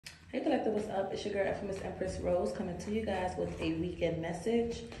Hey Collective, what's up? It's your girl Infamous Empress Rose coming to you guys with a weekend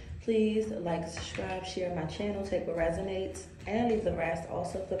message. Please like, subscribe, share my channel, take what resonates, and leave the rest.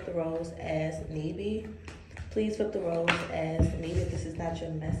 Also flip the rose as need be. Please flip the rose as needed. This is not your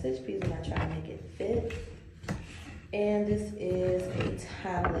message. Please do not try to make it fit. And this is a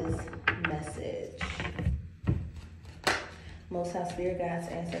timeless message. Most High Spirit Guides,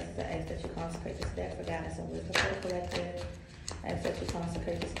 ancestors, I ask that you consecrate this deck for guidance and wisdom for the collective. I ask that you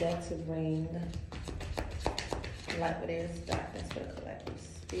consecrate this deck to bring light where there is darkness for the collective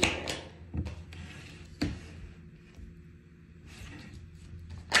spirit.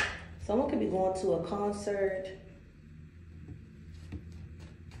 Someone could be going to a concert,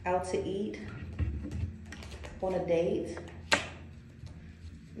 out to eat, on a date,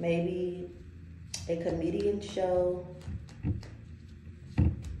 maybe a comedian show,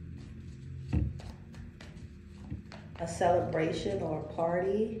 a celebration or a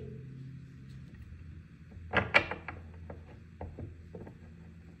party.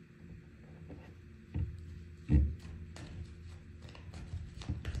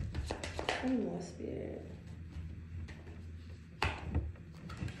 One more spirit.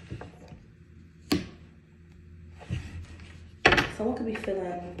 Someone could be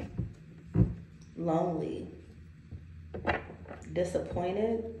feeling lonely,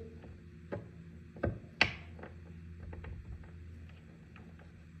 disappointed,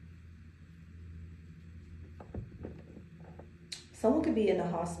 someone could be in a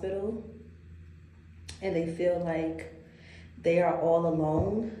hospital and they feel like they are all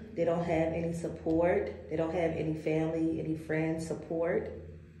alone. They don't have any support. They don't have any family, any friends support.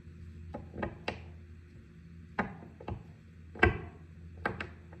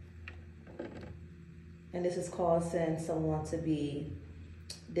 And this is causing someone to be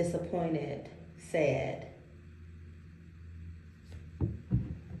disappointed, sad.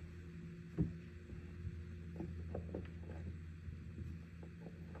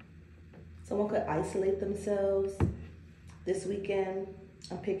 Someone could isolate themselves. This weekend,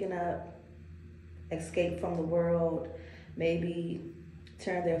 I'm picking up escape from the world, maybe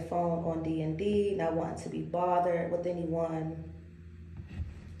turn their phone on D&D, not wanting to be bothered with anyone.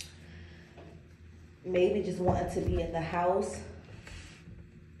 Maybe just wanting to be in the house,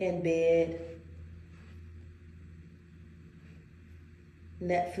 in bed,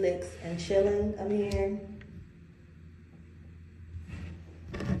 Netflix and chilling, I'm hearing.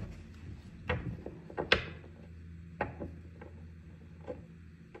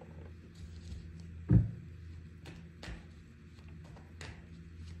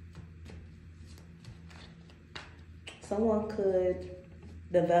 Someone could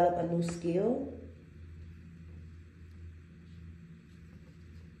develop a new skill.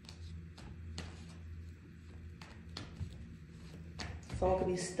 Someone could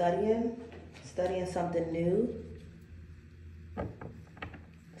be studying something new,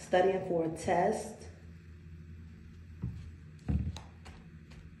 studying for a test.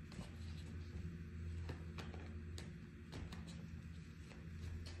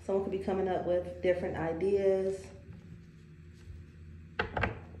 Someone could be coming up with different ideas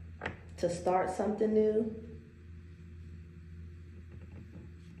to start something new.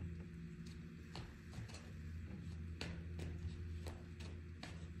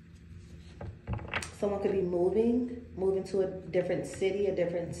 Someone could be moving to a different city, a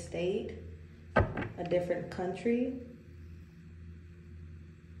different state, a different country.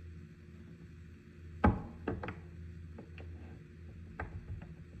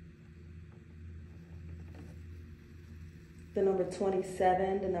 The number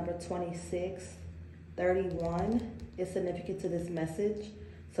 27, the number 26, 31 is significant to this message.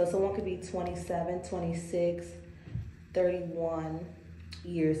 So someone could be 27, 26, 31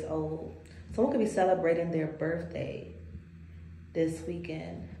 years old. Someone could be celebrating their birthday this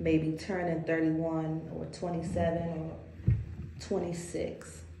weekend, maybe turning 31 or 27 or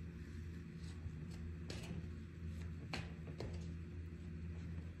 26.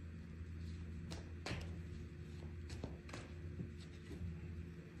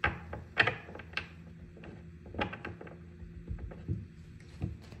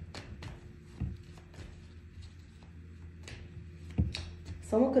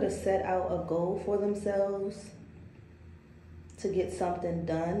 Someone could have set out a goal for themselves to get something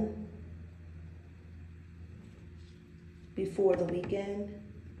done before the weekend.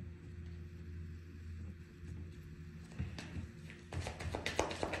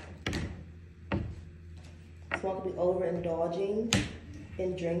 Someone could be overindulging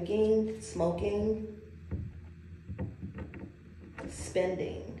in drinking, smoking,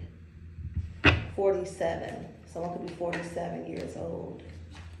 spending. 47. Someone could be 47 years old.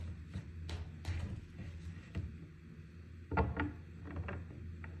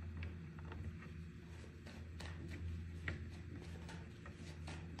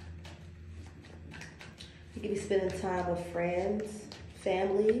 You could be spending time with friends,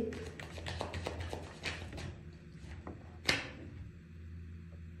 family.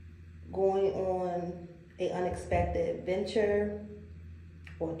 Going on an unexpected adventure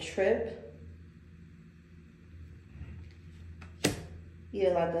or trip.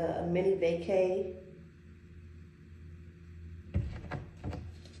 Either like a mini vacay.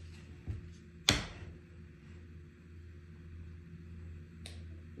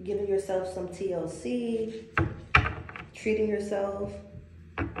 Giving yourself some TLC, treating yourself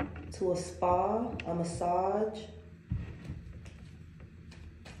to a spa, a massage.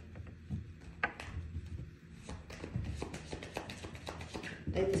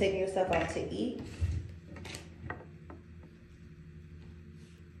 Maybe taking yourself out to eat.